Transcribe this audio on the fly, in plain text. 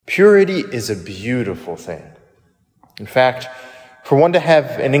Purity is a beautiful thing. In fact, for one to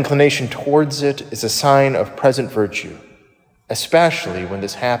have an inclination towards it is a sign of present virtue, especially when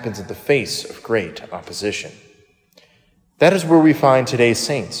this happens in the face of great opposition. That is where we find today's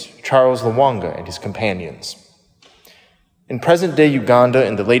saints, Charles Lwanga and his companions. In present-day Uganda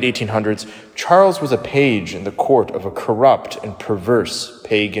in the late 1800s, Charles was a page in the court of a corrupt and perverse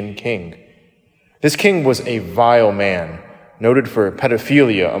pagan king. This king was a vile man, noted for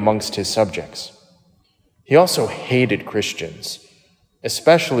pedophilia amongst his subjects. He also hated Christians,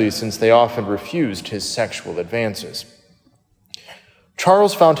 especially since they often refused his sexual advances.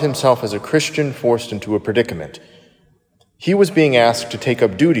 Charles found himself as a Christian forced into a predicament. He was being asked to take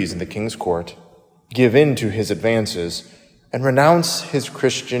up duties in the king's court, give in to his advances, and renounce his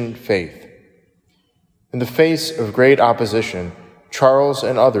Christian faith. In the face of great opposition, Charles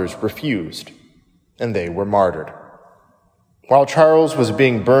and others refused, and they were martyred. While Charles was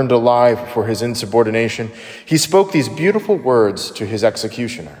being burned alive for his insubordination, he spoke these beautiful words to his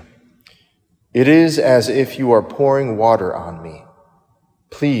executioner. "It is as if you are pouring water on me.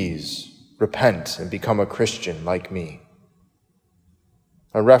 Please repent and become a Christian like me."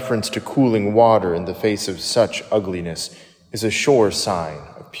 A reference to cooling water in the face of such ugliness is a sure sign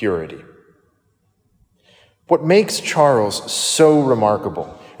of purity. What makes Charles so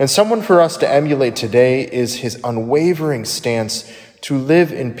remarkable, and someone for us to emulate today, is his unwavering stance to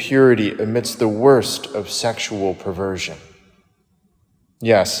live in purity amidst the worst of sexual perversion.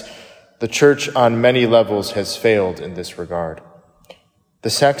 Yes, the church on many levels has failed in this regard.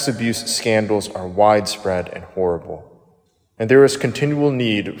 The sex abuse scandals are widespread and horrible, and there is continual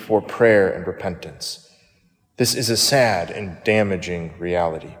need for prayer and repentance. This is a sad and damaging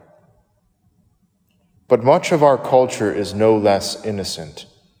reality. But much of our culture is no less innocent.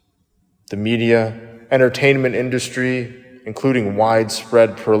 The media, entertainment industry, including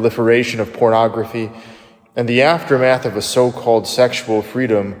widespread proliferation of pornography, and the aftermath of a so-called sexual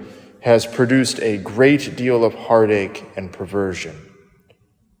freedom has produced a great deal of heartache and perversion.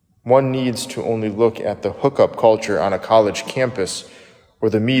 One needs to only look at the hookup culture on a college campus or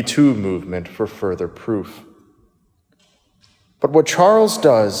the Me Too movement for further proof. But what Charles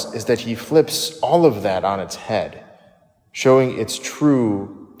does is that he flips all of that on its head, showing its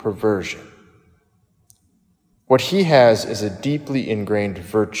true perversion. What he has is a deeply ingrained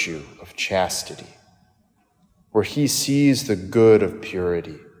virtue of chastity, where he sees the good of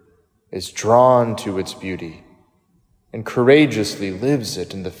purity, is drawn to its beauty, and courageously lives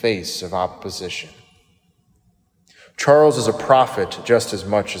it in the face of opposition. Charles is a prophet just as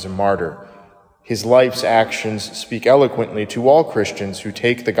much as a martyr. His life's actions speak eloquently to all Christians who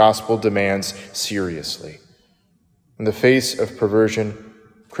take the gospel demands seriously. In the face of perversion,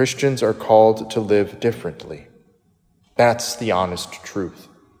 Christians are called to live differently. That's the honest truth.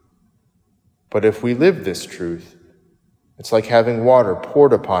 But if we live this truth, it's like having water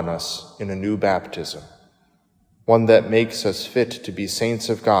poured upon us in a new baptism, one that makes us fit to be saints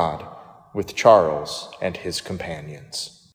of God with Charles and his companions.